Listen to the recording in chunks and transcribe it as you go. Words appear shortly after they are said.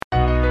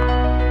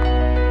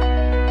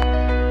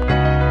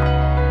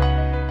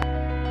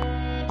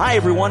Hi,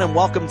 everyone, and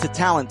welcome to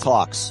Talent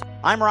Talks.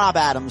 I'm Rob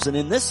Adams, and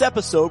in this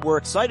episode, we're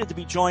excited to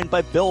be joined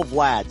by Bill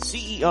Vlaad,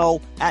 CEO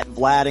at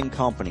Vlaad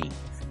Company.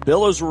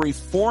 Bill is a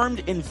reformed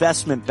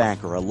investment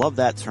banker. I love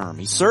that term.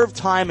 He served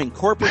time in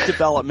corporate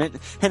development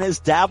and has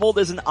dabbled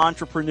as an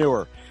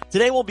entrepreneur.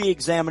 Today, we'll be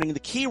examining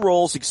the key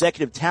roles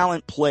executive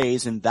talent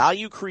plays in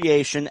value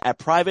creation at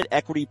private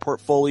equity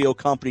portfolio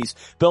companies.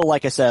 Bill,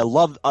 like I said,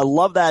 I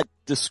love that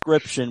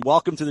description.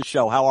 Welcome to the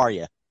show. How are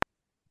you?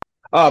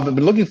 I've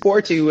been looking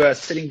forward to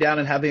sitting down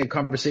and having a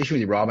conversation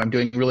with you, Rob. I'm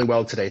doing really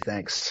well today.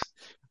 Thanks.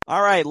 All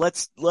right,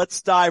 let's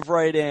dive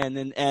right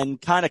in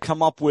and kind of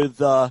come up with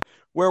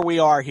where we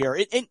are here.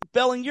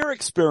 Bill, in your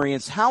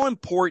experience, how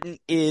important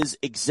is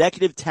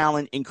executive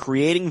talent in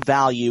creating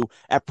value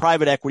at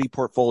private equity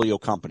portfolio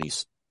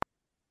companies?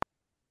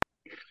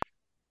 I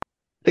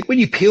think when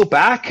you peel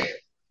back,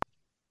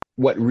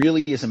 what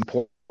really is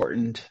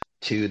important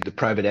to the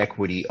private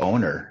equity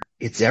owner,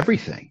 it's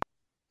everything.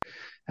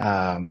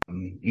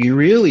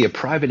 A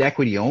private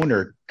equity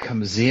owner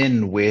comes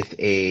in with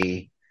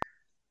an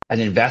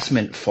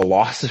investment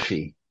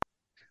philosophy,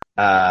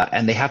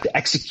 and they have to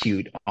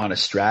execute on a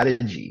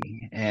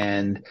strategy.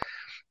 And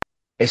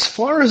as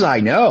far as I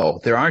know,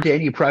 there aren't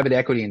any private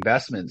equity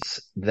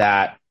investments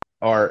that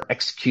are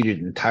executed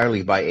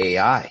entirely by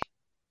AI.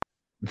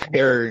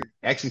 They're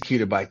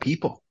executed by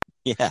people.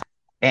 Yeah.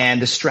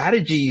 And the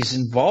strategies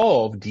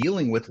involve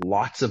dealing with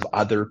lots of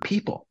other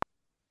people.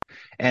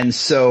 And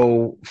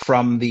so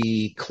from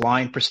the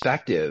client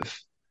perspective,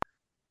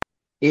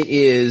 it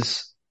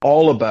is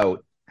all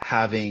about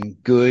having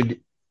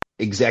good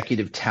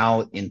executive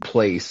talent in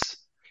place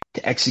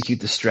to execute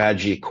the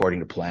strategy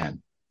according to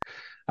plan.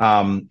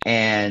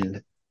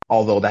 And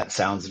although that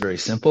sounds very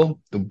simple,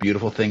 the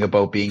beautiful thing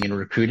about being in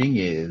recruiting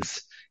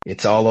is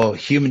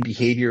human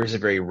behavior is a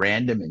very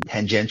random and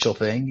tangential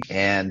thing.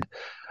 And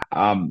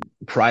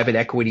private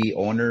equity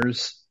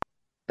owners,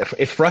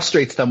 it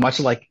frustrates them, much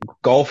like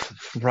golf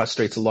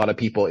frustrates a lot of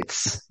people.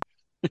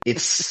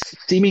 It's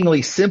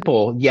seemingly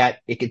simple,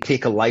 yet it could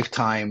take a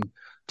lifetime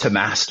to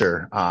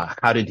master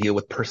how to deal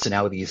with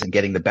personalities and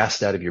getting the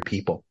best out of your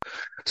people.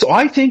 So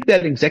I think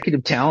that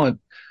executive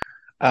talent,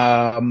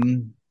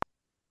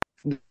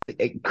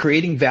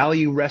 creating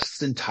value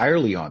rests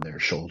entirely on their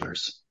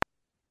shoulders.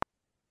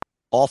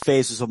 All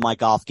phases of my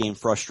golf game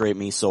frustrate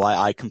me, so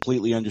I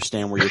completely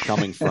understand where you're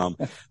coming from.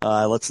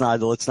 Let's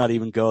not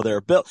even go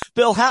there. Bill,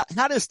 how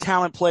does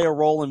talent play a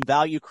role in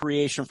value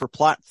creation for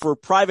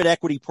private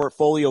equity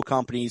portfolio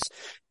companies?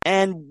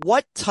 And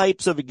what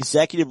types of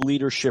executive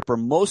leadership are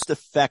most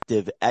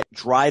effective at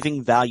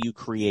driving value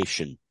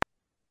creation?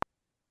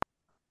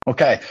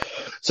 Okay.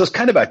 So it's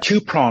kind of a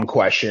two-pronged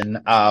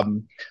question.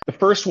 The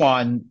first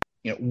one,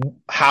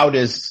 how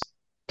does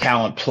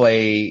talent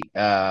play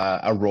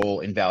a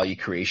role in value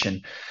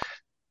creation?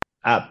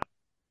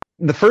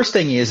 The first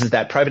thing is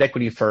that private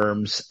equity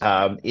firms,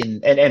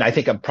 and I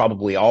think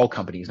probably all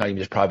companies, not even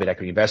just private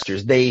equity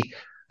investors, they've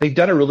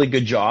done a really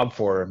good job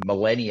for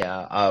millennia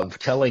of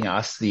telling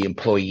us, the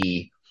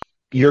employee,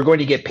 you're going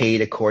to get paid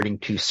according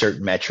to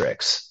certain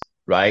metrics,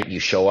 right? You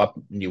show up,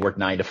 you work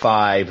 9 to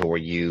 5, or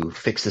you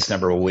fix this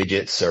number of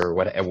widgets, or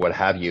what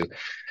have you.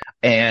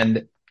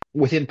 And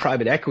within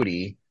private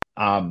equity,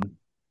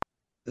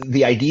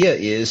 the idea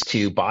is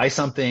to buy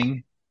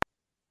something,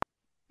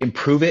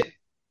 improve it,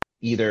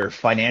 either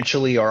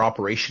financially or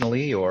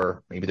operationally,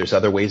 or maybe there's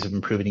other ways of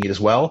improving it as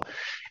well,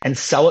 and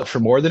sell it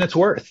for more than it's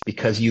worth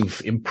because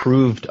you've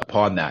improved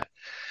upon that.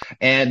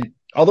 And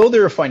although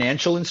there are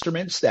financial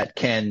instruments that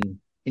can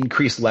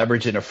increase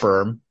leverage in a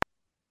firm,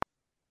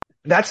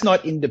 that's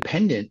not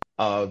independent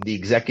of the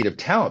executive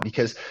talent,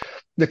 because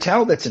the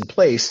talent that's in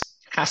place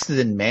has to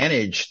then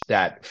manage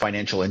that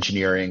financial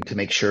engineering to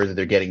make sure that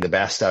they're getting the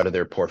best out of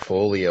their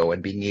portfolio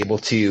and being able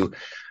to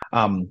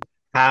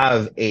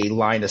have a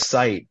line of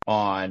sight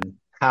on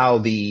how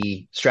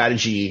the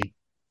strategy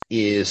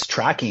is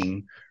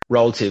tracking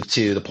relative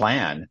to the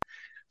plan.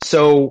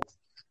 So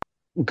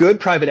good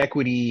private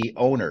equity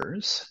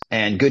owners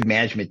and good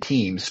management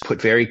teams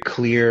put very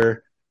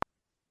clear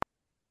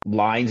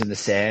lines in the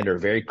sand or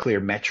very clear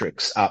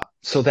metrics up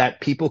so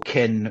that people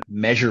can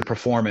measure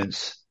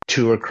performance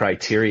to a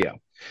criteria.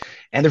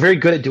 And they're very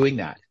good at doing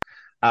that.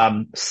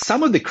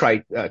 Some of the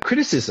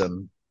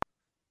criticism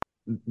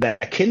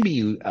that can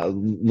be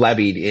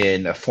levied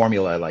in a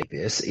formula like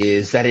this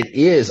is that it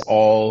is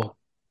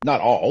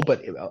not all,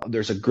 but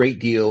there's a great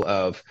deal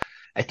of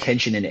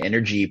attention and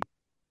energy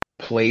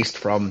placed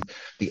from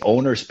the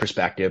owner's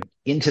perspective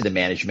into the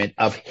management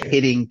of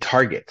hitting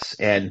targets.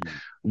 And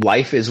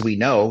life, as we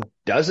know,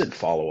 doesn't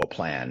follow a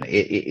plan.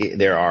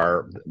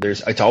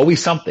 It's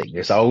always something.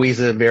 There's always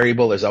a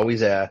variable. There's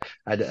always a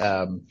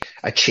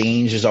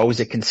change. There's always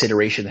a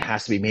consideration that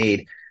has to be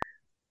made.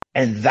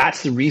 And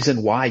that's the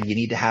reason why you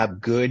need to have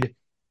good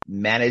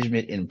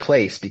management in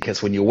place,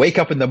 because when you wake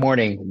up in the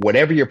morning,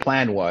 whatever your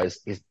plan was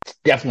is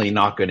definitely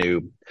not going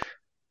to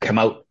come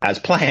out as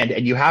planned.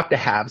 And you have to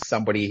have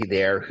somebody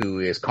there who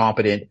is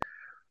competent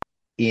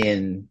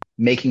in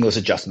making those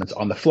adjustments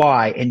on the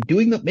fly and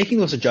making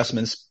those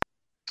adjustments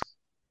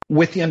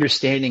with the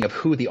understanding of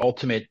who the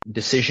ultimate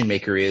decision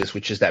maker is,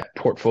 which is that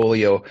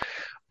portfolio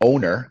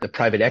owner, the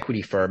private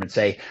equity firm, and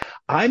say,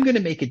 I'm going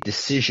to make a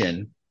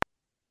decision.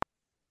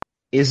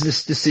 Is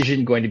this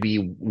decision going to be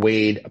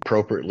weighed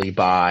appropriately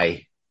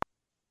by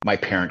my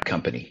parent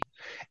company?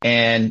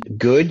 And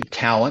good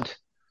talent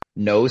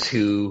knows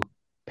who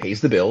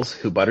pays the bills,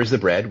 who butters the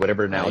bread,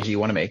 whatever analogy you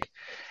want to make.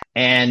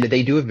 And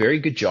they do a very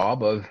good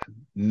job of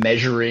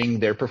measuring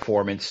their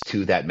performance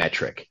to that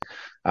metric.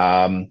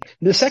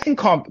 The second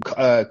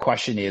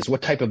question is,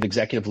 what type of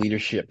executive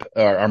leadership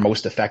are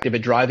most effective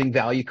at driving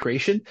value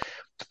creation?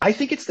 I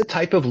think it's the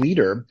type of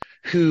leader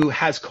who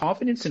has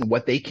confidence in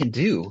what they can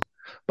do,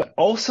 but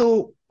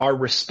also are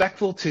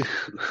respectful to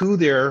who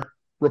they're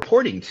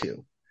reporting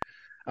to.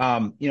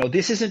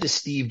 This isn't a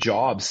Steve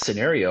Jobs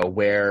scenario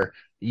where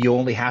you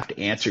only have to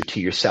answer to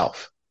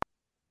yourself.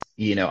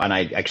 And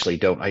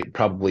I'm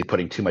probably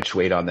putting too much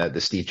weight on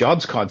the Steve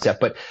Jobs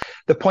concept, but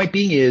the point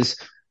being is,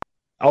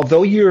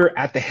 although you're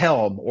at the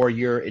helm or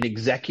you're an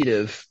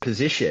executive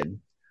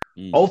position,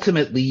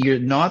 ultimately you're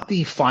not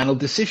the final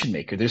decision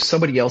maker. There's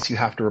somebody else you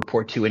have to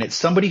report to, and it's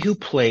somebody who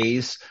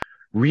plays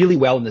really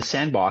well in the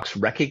sandbox,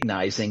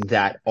 recognizing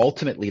that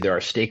ultimately there are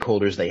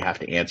stakeholders they have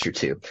to answer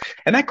to.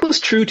 And that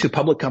goes true to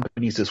public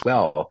companies as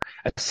well.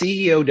 A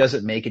CEO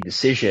doesn't make a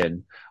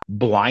decision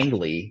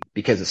blindly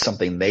because it's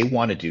something they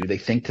want to do. They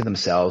think to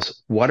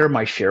themselves, what are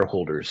my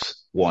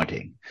shareholders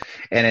wanting?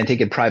 And I think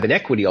in private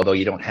equity, although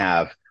you don't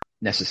have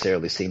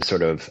necessarily the same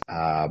sort of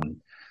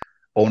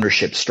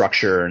ownership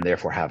structure and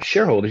therefore have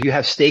shareholders, you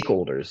have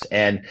stakeholders.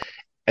 And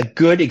a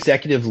good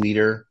executive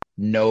leader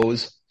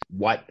knows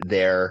what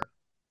their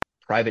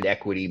private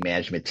equity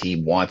management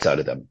team wants out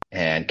of them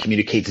and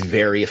communicates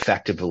very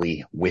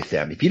effectively with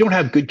them. If you don't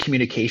have good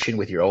communication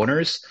with your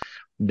owners,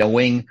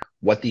 knowing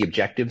what the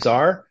objectives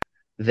are,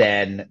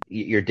 then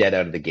you're dead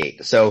out of the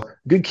gate. So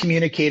good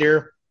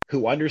communicator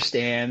who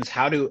understands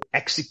how to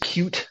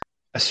execute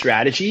a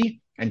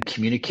strategy and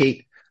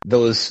communicate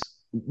those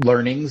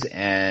learnings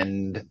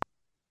and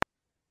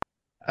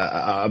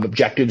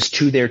objectives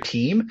to their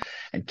team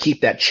and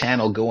keep that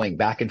channel going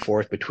back and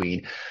forth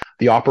between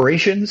the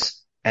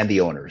operations and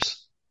the owners.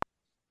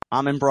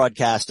 I'm in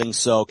broadcasting,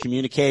 so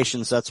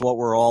communications, that's what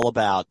we're all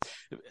about.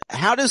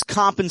 How does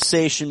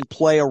compensation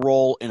play a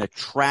role in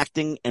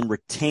attracting and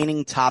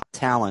retaining top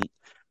talent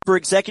for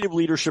executive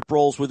leadership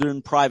roles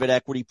within private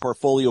equity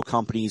portfolio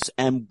companies,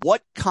 and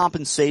what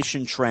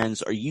compensation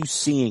trends are you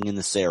seeing in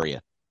this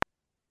area?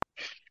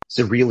 It's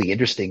a really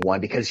interesting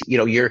one because,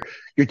 you're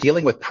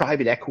dealing with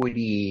private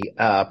equity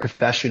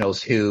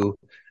professionals who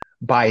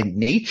by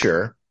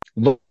nature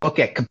look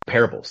at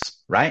comparables,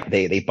 right?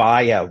 They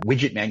buy a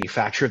widget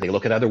manufacturer. They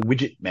look at other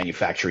widget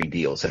manufacturing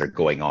deals that are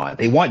going on.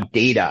 They want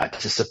data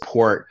to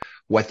support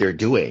what they're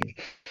doing.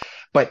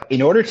 But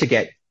in order to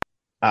get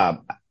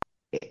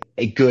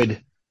a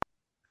good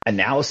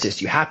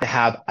analysis, you have to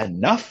have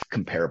enough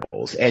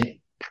comparables. And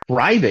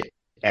private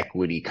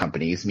equity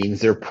companies means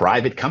they're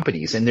private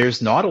companies, and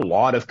there's not a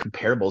lot of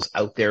comparables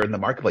out there in the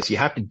marketplace. You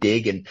have to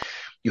dig, and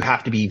you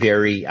have to be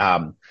very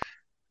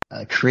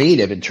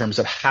creative in terms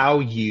of how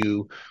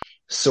you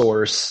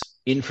source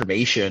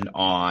information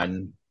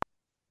on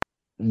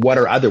what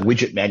are other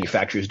widget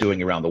manufacturers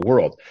doing around the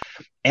world.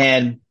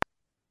 And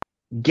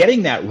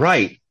getting that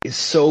right is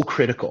so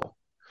critical.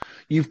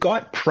 You've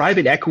got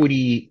private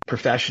equity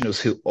professionals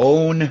who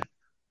own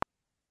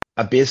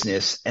a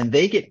business, and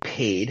they get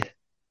paid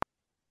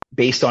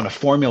based on a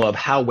formula of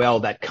how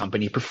well that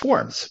company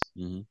performs.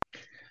 Mm-hmm.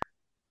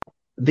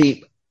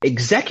 The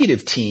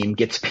executive team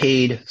gets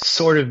paid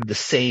sort of the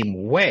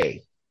same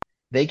way.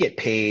 They get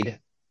paid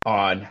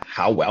on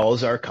how well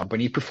is our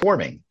company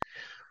performing.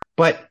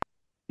 But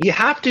you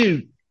have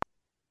to,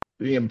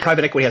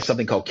 private equity has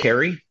something called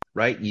carry,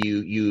 right?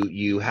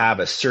 You have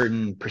a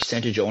certain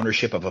percentage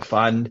ownership of a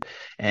fund,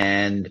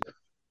 and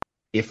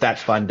if that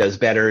fund does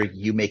better,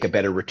 you make a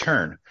better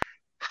return.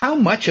 How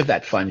much of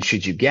that fund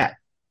should you get?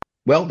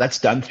 Well, that's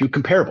done through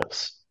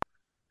comparables.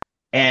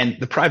 And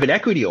the private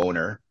equity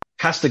owner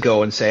has to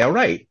go and say, all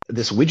right,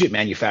 this widget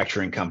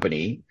manufacturing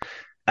company,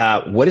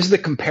 what is the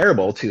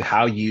comparable to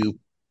how you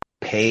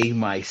pay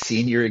my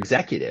senior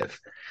executive?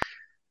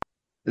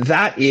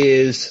 That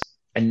is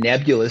a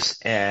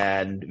nebulous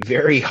and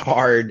very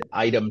hard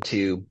item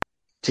to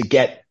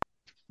get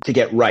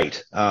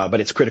right,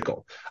 but it's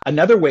critical.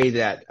 Another way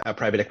that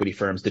private equity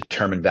firms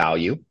determine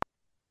value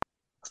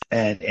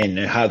and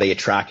how they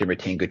attract and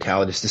retain good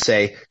talent is to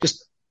say,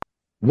 just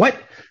what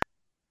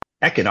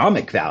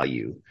economic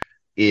value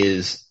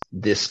is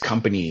this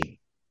company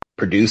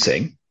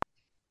producing?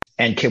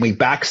 And can we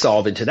back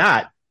solve into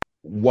that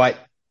what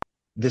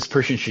this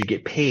person should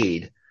get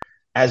paid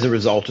as a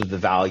result of the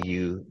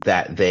value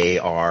that they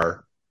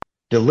are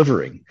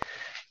delivering?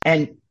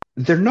 And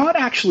they're not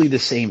actually the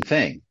same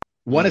thing.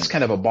 One is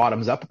kind of a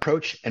bottoms up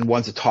approach and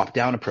one's a top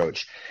down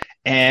approach.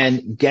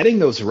 And getting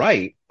those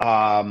right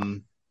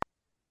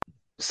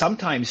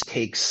sometimes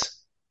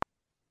takes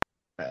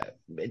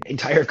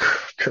entire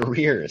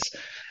careers.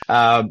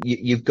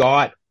 You've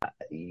got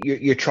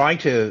you're trying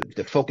to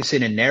focus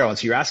in and narrow. And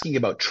so you're asking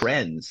about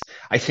trends.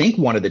 I think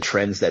one of the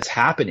trends that's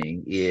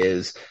happening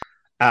is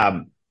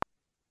a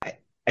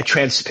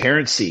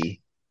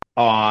transparency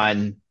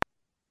on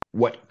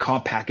what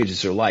comp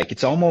packages are like.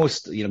 It's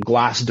almost,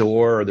 Glassdoor,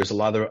 or there's a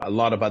lot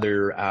of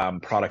other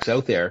products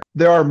out there.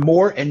 There are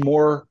more and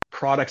more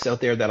products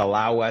out there that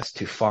allow us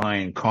to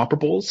find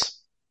comparables.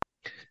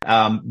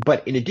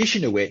 But in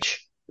addition to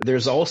which,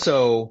 there's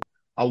also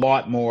a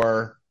lot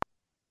more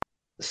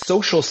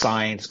social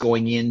science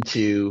going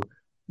into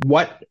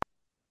what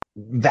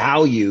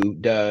value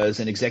does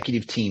an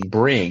executive team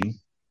bring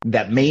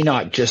that may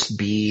not just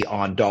be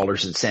on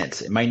dollars and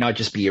cents. It might not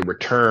just be a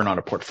return on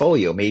a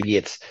portfolio. Maybe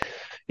it's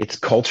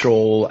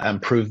cultural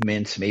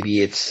improvement. Maybe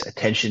it's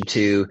attention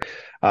to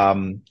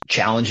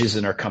challenges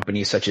in our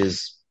company, such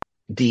as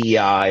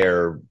DEI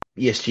or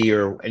ESG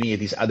or any of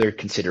these other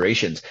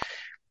considerations.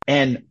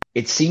 And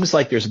it seems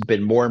like there's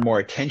been more and more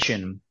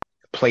attention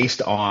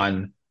placed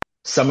on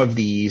some of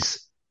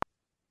these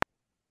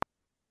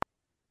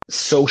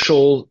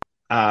socially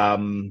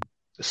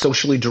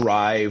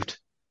derived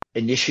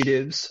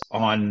initiatives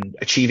on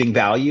achieving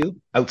value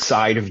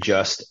outside of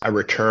just a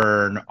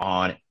return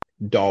on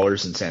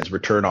dollars and cents,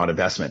 return on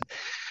investment.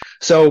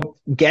 So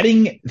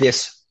getting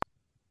this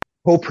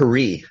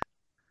potpourri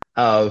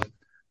of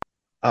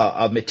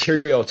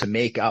material to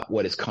make up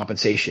what is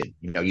compensation.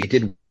 You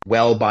did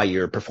well by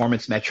your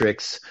performance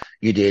metrics.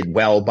 You did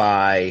well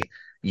by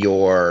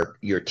your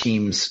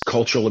team's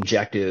cultural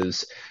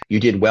objectives. You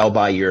did well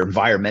by your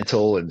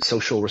environmental and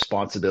social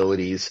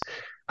responsibilities.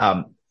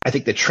 I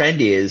think the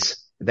trend is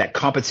that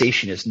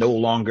compensation is no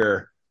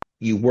longer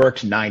you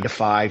worked 9 to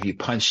 5, you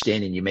punched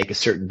in and you make a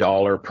certain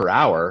dollar per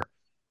hour.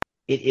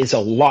 It is a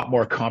lot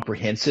more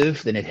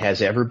comprehensive than it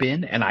has ever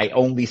been. And I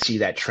only see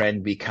that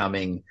trend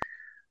becoming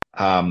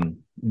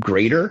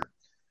greater,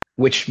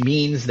 which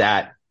means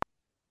that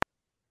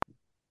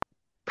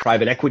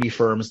private equity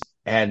firms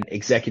and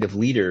executive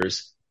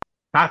leaders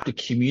have to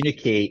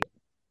communicate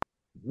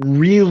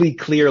really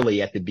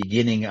clearly at the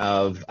beginning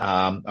of,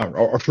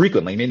 or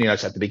frequently, maybe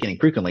not at the beginning,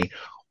 frequently,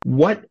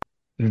 what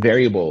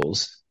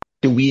variables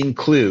do we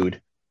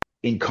include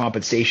in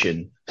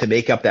compensation to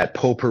make up that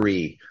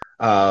potpourri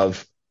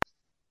of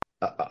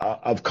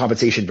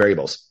compensation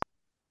variables,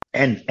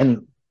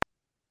 and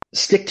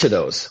stick to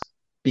those,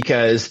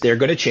 because they're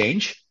going to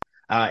change.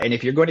 And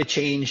if you're going to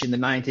change in the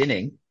ninth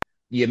inning,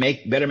 you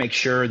better make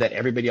sure that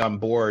everybody on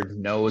board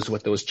knows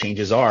what those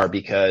changes are,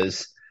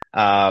 because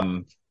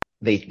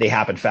they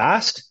happen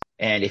fast.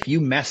 And if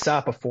you mess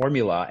up a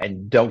formula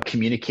and don't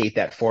communicate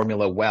that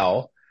formula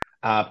well,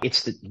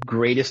 it's the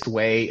greatest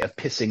way of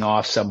pissing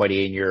off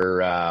somebody in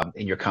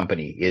your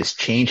company, is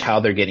change how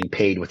they're getting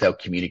paid without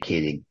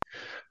communicating.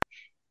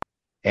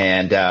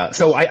 And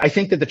so I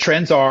think that the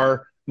trends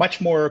are much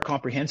more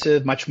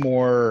comprehensive, much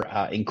more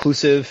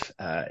inclusive,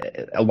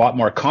 a lot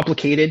more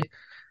complicated,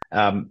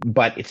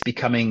 but it's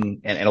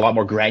becoming, and a lot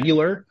more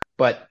granular,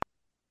 but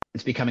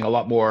it's becoming a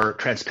lot more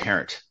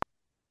transparent,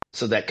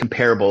 so that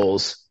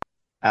comparables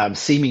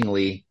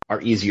seemingly are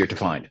easier to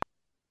find.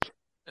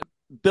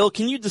 Bill,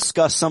 can you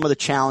discuss some of the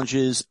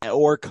challenges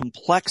or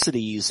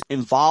complexities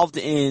involved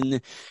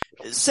in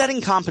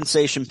setting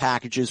compensation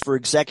packages for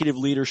executive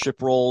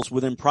leadership roles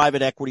within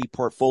private equity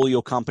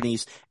portfolio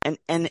companies,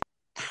 and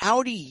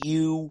how do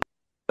you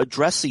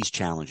address these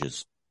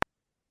challenges?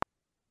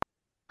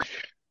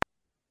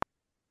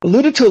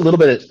 Alluded to a little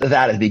bit of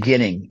that at the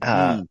beginning.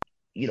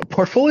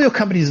 Portfolio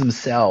companies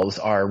themselves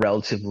are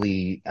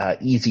relatively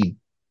easy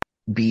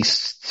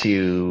beasts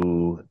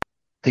to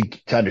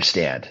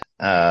understand,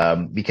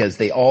 because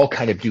they all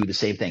kind of do the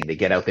same thing. They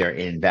get out there and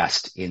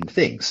invest in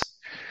things.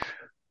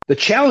 The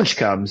challenge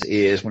comes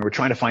is when we're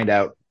trying to find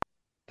out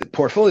the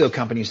portfolio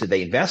companies that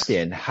they invest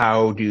in,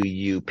 how do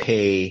you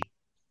pay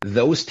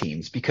those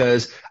teams?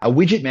 Because a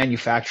widget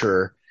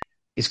manufacturer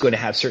is going to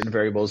have certain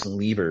variables and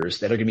levers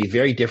that are going to be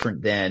very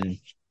different than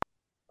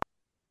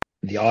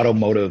the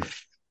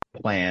automotive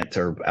plant,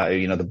 or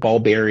the ball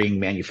bearing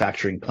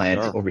manufacturing plant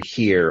over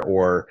here,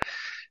 or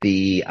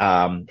the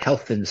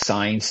health and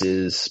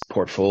sciences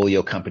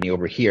portfolio company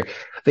over here.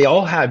 They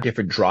all have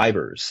different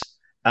drivers.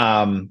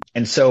 And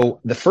so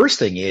the first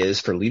thing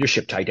is for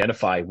leadership to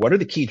identify what are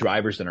the key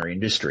drivers in our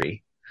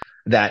industry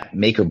that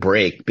make or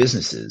break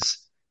businesses.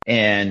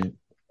 And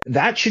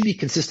that should be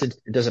consistent.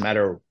 It doesn't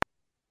matter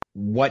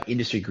what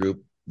industry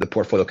group the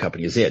portfolio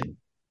company is in.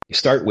 You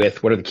start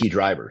with what are the key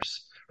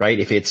drivers, right?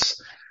 If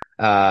it's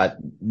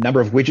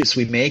number of widgets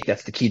we make,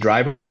 that's the key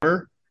driver.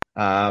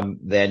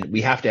 Then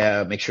we have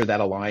to make sure that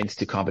aligns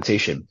to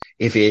compensation.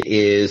 If it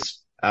is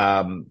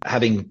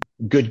having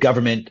good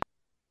governance,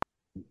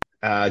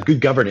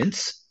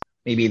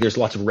 maybe there's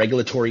lots of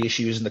regulatory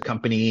issues in the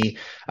company.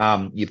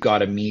 You've got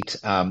to meet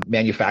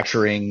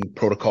manufacturing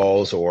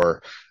protocols,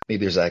 or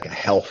maybe there's like a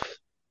health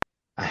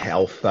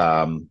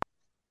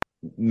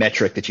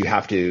metric that you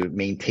have to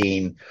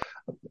maintain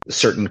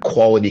certain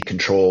quality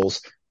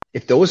controls.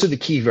 If those are the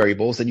key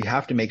variables, then you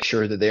have to make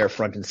sure that they are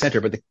front and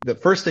center. But the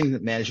first thing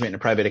that management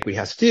and private equity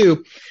has to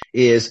do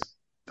is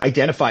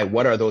identify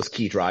what are those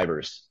key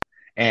drivers.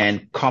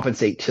 and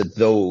compensate to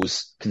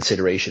those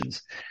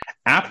considerations.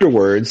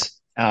 Afterwards,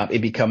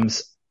 it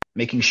becomes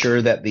making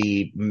sure that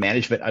the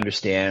management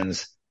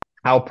understands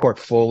how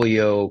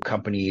portfolio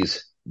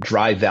companies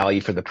drive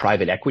value for the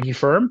private equity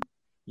firm.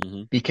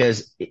 Mm-hmm.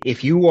 Because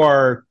if you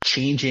are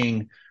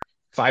changing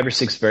 5 or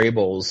 6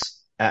 variables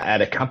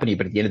at a company,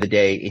 but at the end of the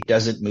day, it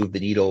doesn't move the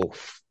needle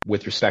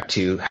with respect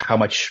to how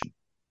much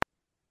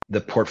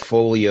the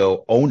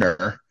portfolio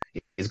owner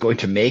is going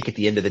to make at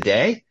the end of the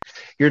day,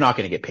 you're not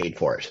going to get paid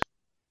for it.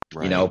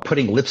 Right. You know,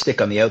 putting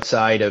lipstick on the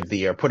outside of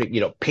the, or putting,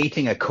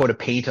 painting a coat of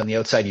paint on the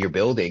outside of your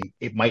building,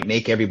 it might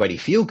make everybody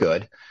feel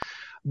good,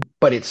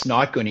 but it's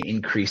not going to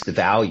increase the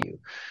value.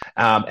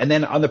 And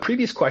then on the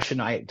previous question,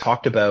 I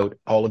talked about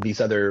all of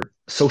these other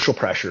social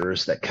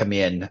pressures that come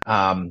in,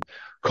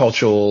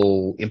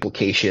 cultural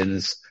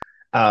implications,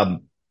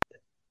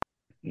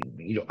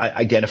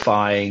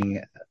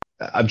 identifying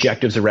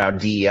objectives around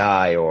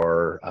DEI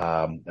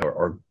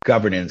or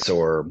governance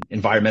or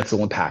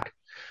environmental impact.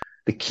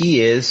 The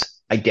key is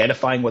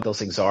identifying what those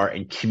things are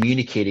and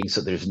communicating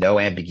so there's no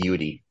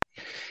ambiguity.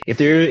 If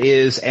there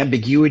is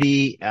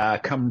ambiguity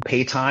come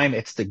pay time,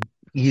 it's the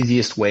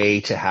easiest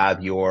way to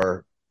have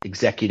your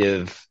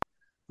executive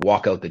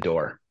walk out the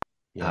door.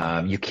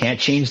 Yeah. You can't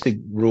change the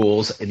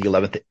rules in the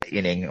 11th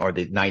inning or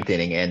the 9th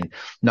inning and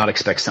not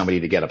expect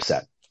somebody to get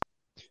upset.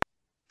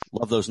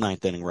 Love those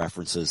 9th inning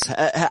references.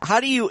 How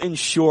do you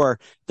ensure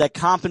that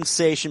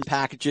compensation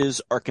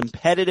packages are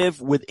competitive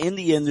within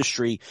the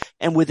industry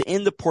and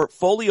within the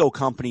portfolio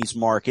company's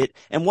market?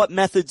 And what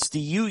methods do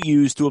you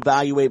use to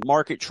evaluate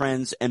market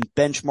trends and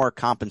benchmark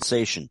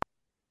compensation?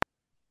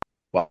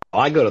 Well,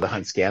 I go to the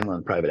Hunt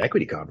Scanlon Private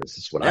Equity Conference.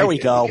 That's what there we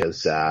go.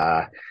 Because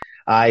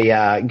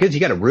because you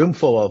got a room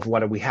full of,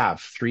 what do we have?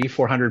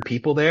 300-400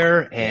 people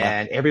there,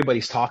 and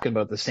everybody's talking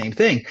about the same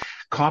thing.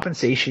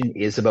 Compensation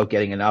is about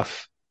getting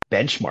enough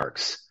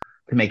benchmarks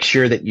to make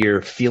sure that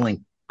you're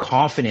feeling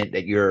confident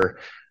that you're,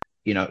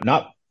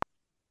 not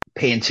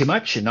paying too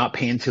much and not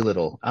paying too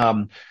little.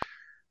 And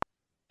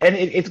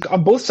it's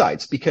on both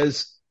sides,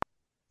 because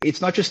it's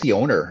not just the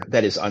owner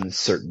that is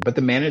uncertain, but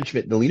the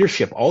management, the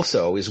leadership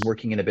also is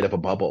working in a bit of a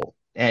bubble.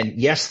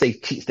 And yes, they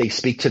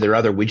speak to their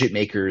other widget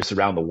makers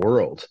around the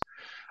world.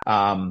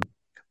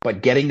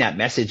 But getting that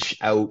message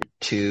out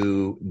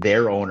to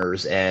their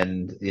owners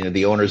and,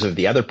 the owners of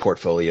the other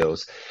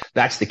portfolios,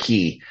 that's the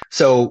key.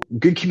 So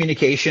good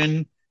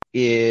communication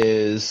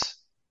is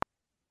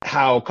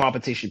how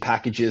compensation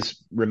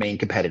packages remain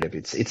competitive.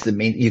 It's the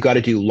main, you got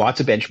to do lots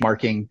of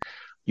benchmarking.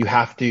 You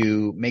have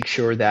to make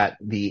sure that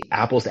the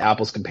apples to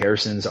apples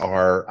comparisons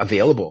are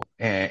available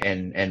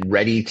and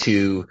ready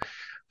to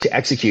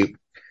execute.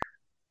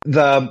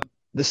 The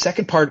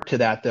second part to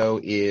that, though,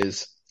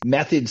 is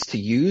methods to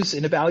use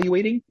in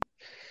evaluating.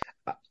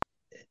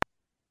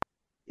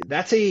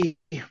 That's a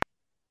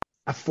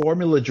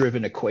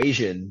formula-driven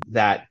equation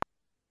that,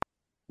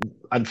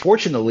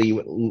 unfortunately,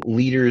 what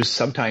leaders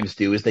sometimes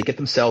do is they get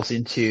themselves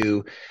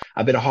into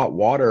a bit of hot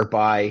water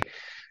by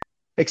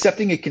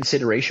accepting a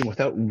consideration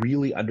without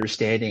really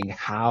understanding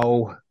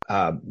how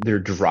they're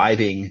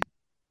driving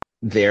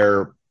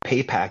their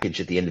pay package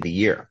at the end of the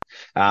year.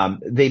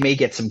 They may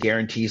get some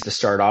guarantees to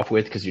start off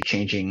with because you're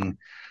changing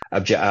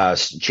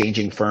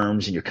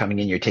firms and you're coming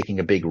in, you're taking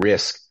a big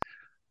risk.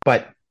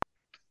 But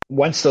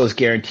once those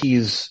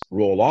guarantees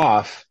roll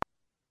off,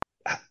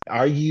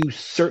 are you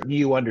certain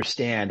you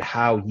understand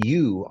how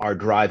you are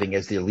driving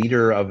as the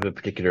leader of a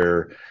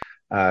particular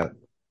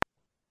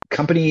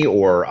company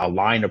or a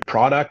line of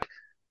product?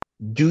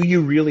 Do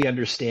you really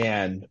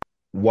understand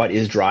what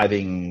is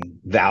driving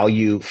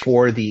value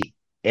for the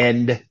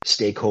end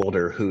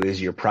stakeholder who is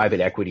your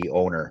private equity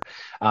owner?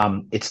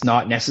 It's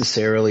not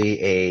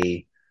necessarily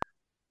a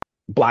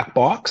black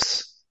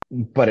box,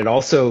 but it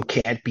also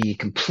can't be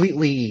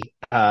completely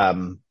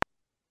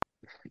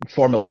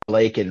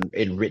formulaic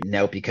and written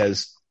out,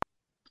 because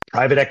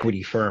private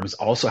equity firms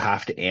also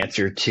have to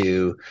answer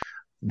to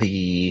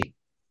the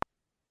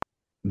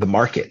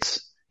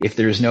markets. If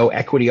there's no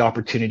equity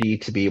opportunity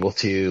to be able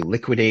to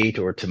liquidate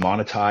or to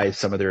monetize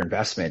some of their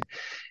investment,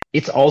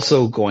 it's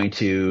also going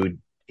to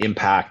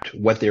impact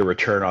what their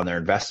return on their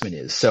investment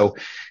is. So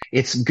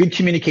it's good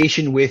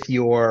communication with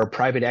your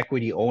private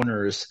equity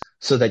owners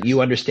so that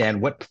you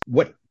understand what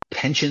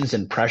tensions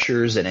and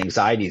pressures and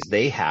anxieties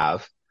they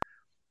have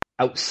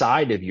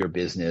outside of your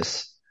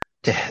business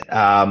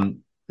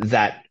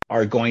that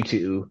are going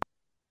to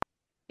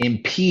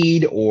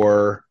impede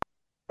or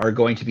are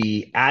going to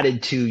be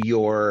added to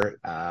your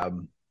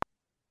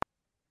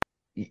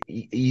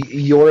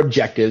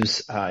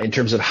objectives in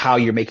terms of how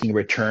you're making a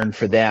return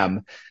for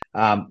them,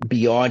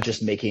 beyond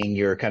just making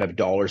your kind of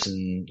dollars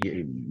and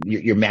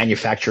your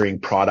manufacturing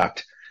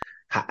product.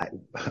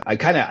 I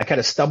kind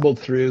of stumbled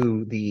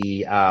through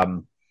the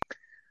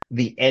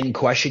end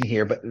question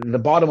here, but the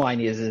bottom line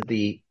is that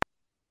the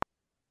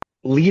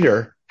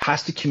leader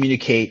has to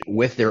communicate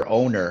with their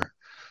owner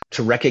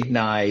to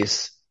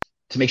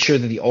make sure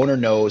that the owner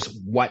knows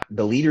what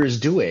the leader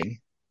is doing,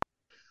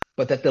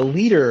 but that the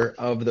leader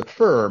of the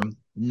firm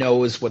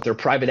knows what their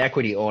private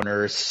equity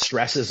owners'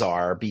 stresses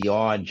are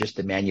beyond just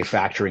the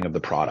manufacturing of the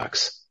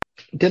products.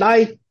 Did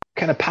I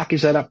kind of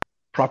package that up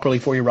properly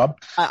for you, Rob?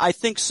 I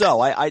think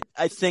so. I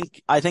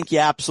think you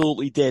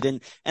absolutely did.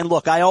 And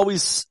look, I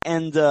always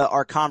end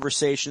our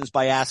conversations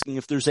by asking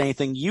if there's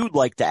anything you'd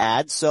like to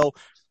add. So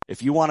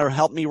if you want to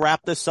help me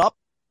wrap this up,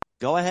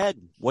 go ahead.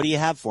 What do you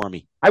have for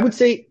me? I would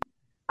say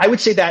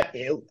that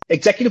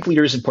executive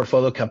leaders in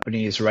portfolio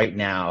companies right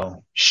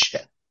now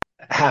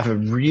have a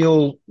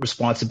real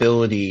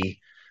responsibility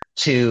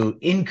to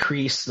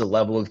increase the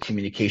level of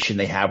communication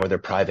they have with their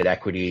private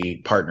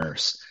equity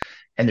partners.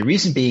 And the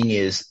reason being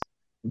is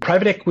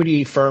private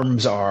equity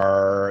firms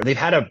they've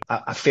had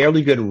a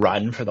fairly good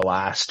run for the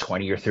last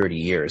 20 or 30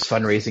 years.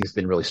 Fundraising has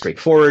been really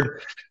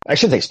straightforward. I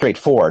shouldn't say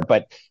straightforward,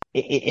 but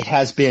it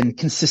has been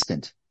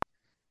consistent.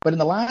 But in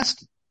the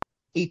last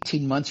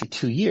 18 months or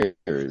 2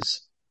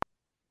 years,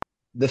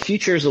 the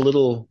future is a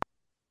little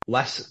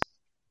less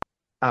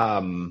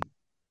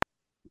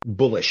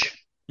bullish.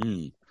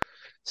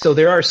 So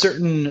there are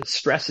certain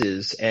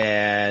stresses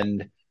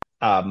and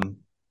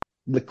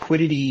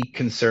liquidity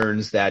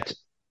concerns that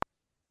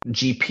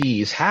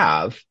GPs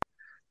have,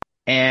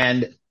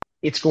 and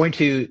it's going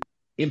to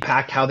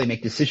impact how they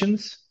make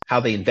decisions,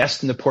 how they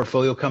invest in the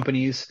portfolio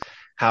companies,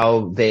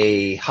 how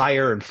they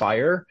hire and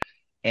fire.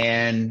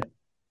 And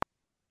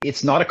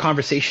it's not a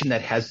conversation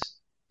that has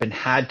been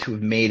had to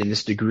have made in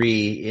this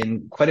degree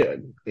in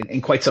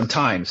quite some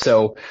time.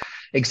 So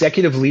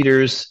executive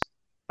leaders,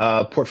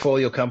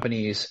 portfolio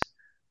companies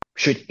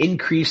should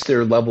increase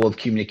their level of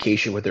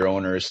communication with their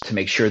owners to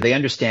make sure they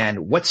understand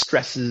what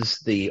stresses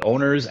the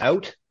owners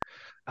out.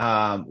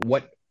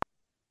 What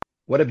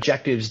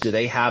objectives do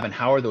they have, and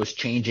how are those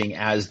changing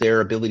as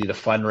their ability to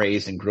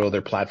fundraise and grow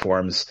their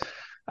platforms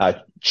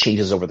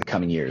changes over the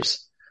coming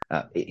years?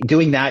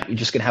 Doing that, you're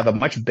just going to have a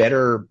much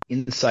better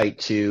insight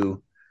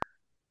to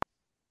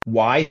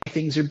why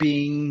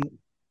certain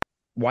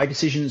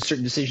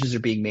decisions are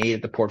being made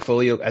at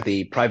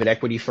the private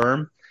equity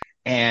firm,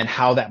 and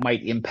how that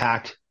might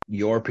impact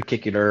your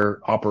particular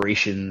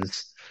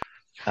operations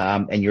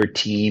and your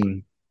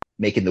team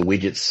making the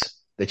widgets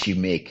that you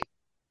make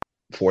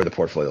for the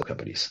portfolio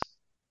companies.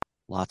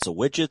 Lots of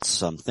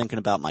widgets. I'm thinking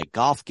about my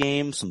golf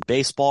game, some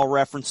baseball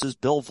references.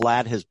 Bill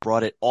Vlaad has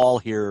brought it all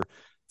here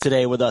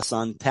today with us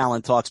on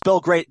Talent Talks.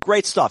 Bill,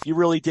 great stuff. You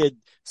really did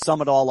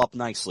sum it all up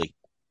nicely.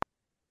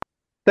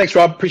 Thanks,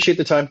 Rob. Appreciate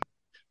the time.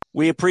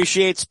 We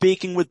appreciate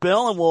speaking with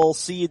Bill, and we'll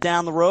see you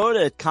down the road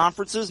at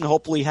conferences and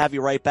hopefully have you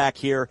right back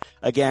here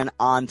again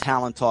on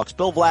Talent Talks.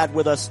 Bill Vlaad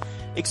with us,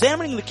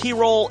 examining the key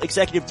role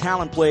executive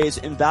talent plays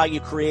in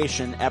value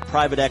creation at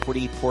private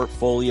equity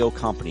portfolio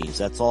companies.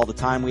 That's all the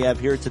time we have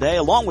here today.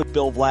 Along with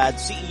Bill Vlaad,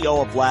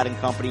 CEO of Vlaad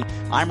Company,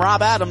 I'm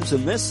Rob Adams,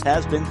 and this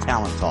has been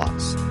Talent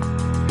Talks.